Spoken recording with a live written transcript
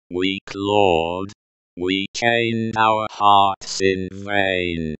we clawed, we chained our hearts in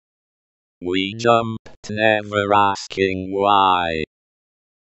vain. We jumped, never asking why.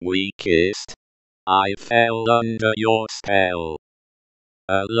 We kissed, I fell under your spell,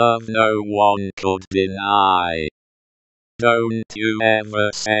 a love no one could deny. Don't you ever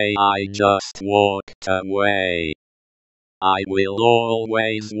say I just walked away. I will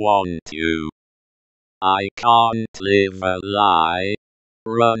always want you. I can't live a lie,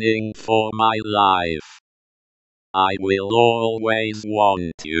 running for my life. I will always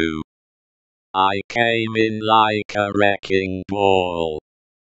want you. I came in like a wrecking ball.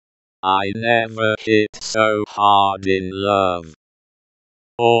 I never hit so hard in love.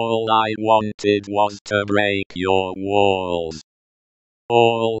 All I wanted was to break your walls.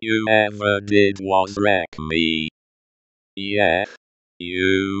 All you ever did was wreck me. Yeah,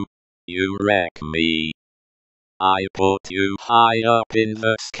 you wreck me. I put you high up in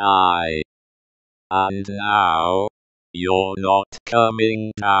the sky. And now, you're not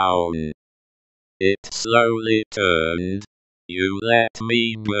coming down. It slowly turned, you let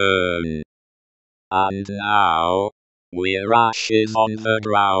me burn. And now, we're ashes on the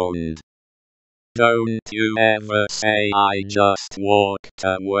ground. Don't you ever say I just walked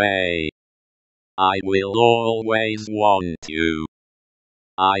away. I will always want you.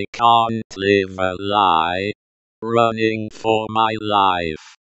 I can't live a lie, running for my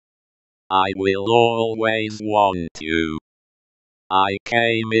life. I will always want you. I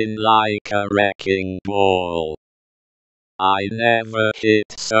came in like a wrecking ball. I never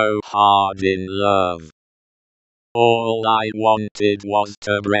hit so hard in love. All I wanted was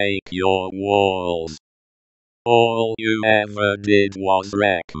to break your walls. All you ever did was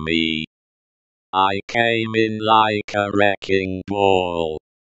wreck me. I came in like a wrecking ball.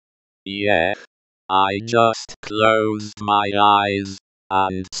 Yeah, I just closed my eyes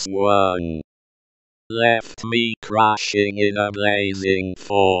and swung. Left me crashing in a blazing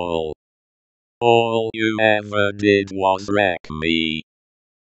fall. All you ever did was wreck me.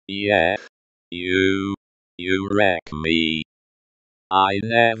 Yeah, you wreck me. I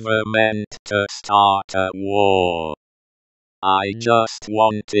never meant to start a war. I just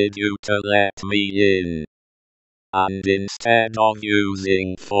wanted you to let me in. And instead of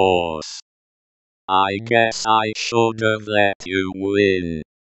using force, I guess I should have let you win.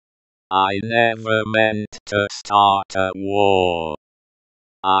 I never meant to start a war.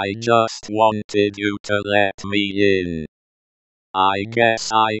 I just wanted you to let me in. I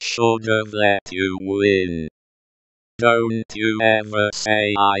guess I should have let you win. Don't you ever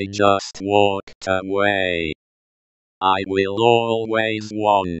say I just walked away. I will always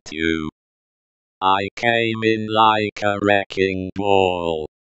want you. I came in like a wrecking ball.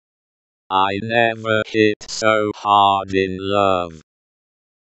 I never hit so hard in love.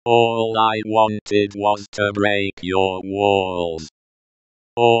 All I wanted was to break your walls.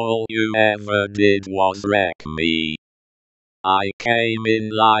 All you ever did was wreck me. I came in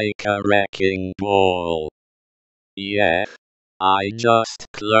like a wrecking ball. Yeah, I just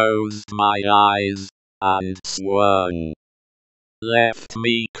closed my eyes and swung. Left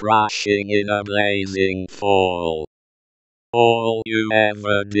me crashing in a blazing fall. All you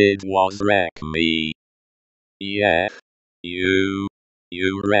ever did was wreck me. Yeah, you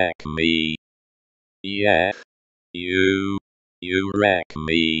wreck me. Yeah, you wreck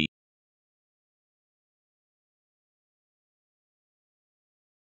me.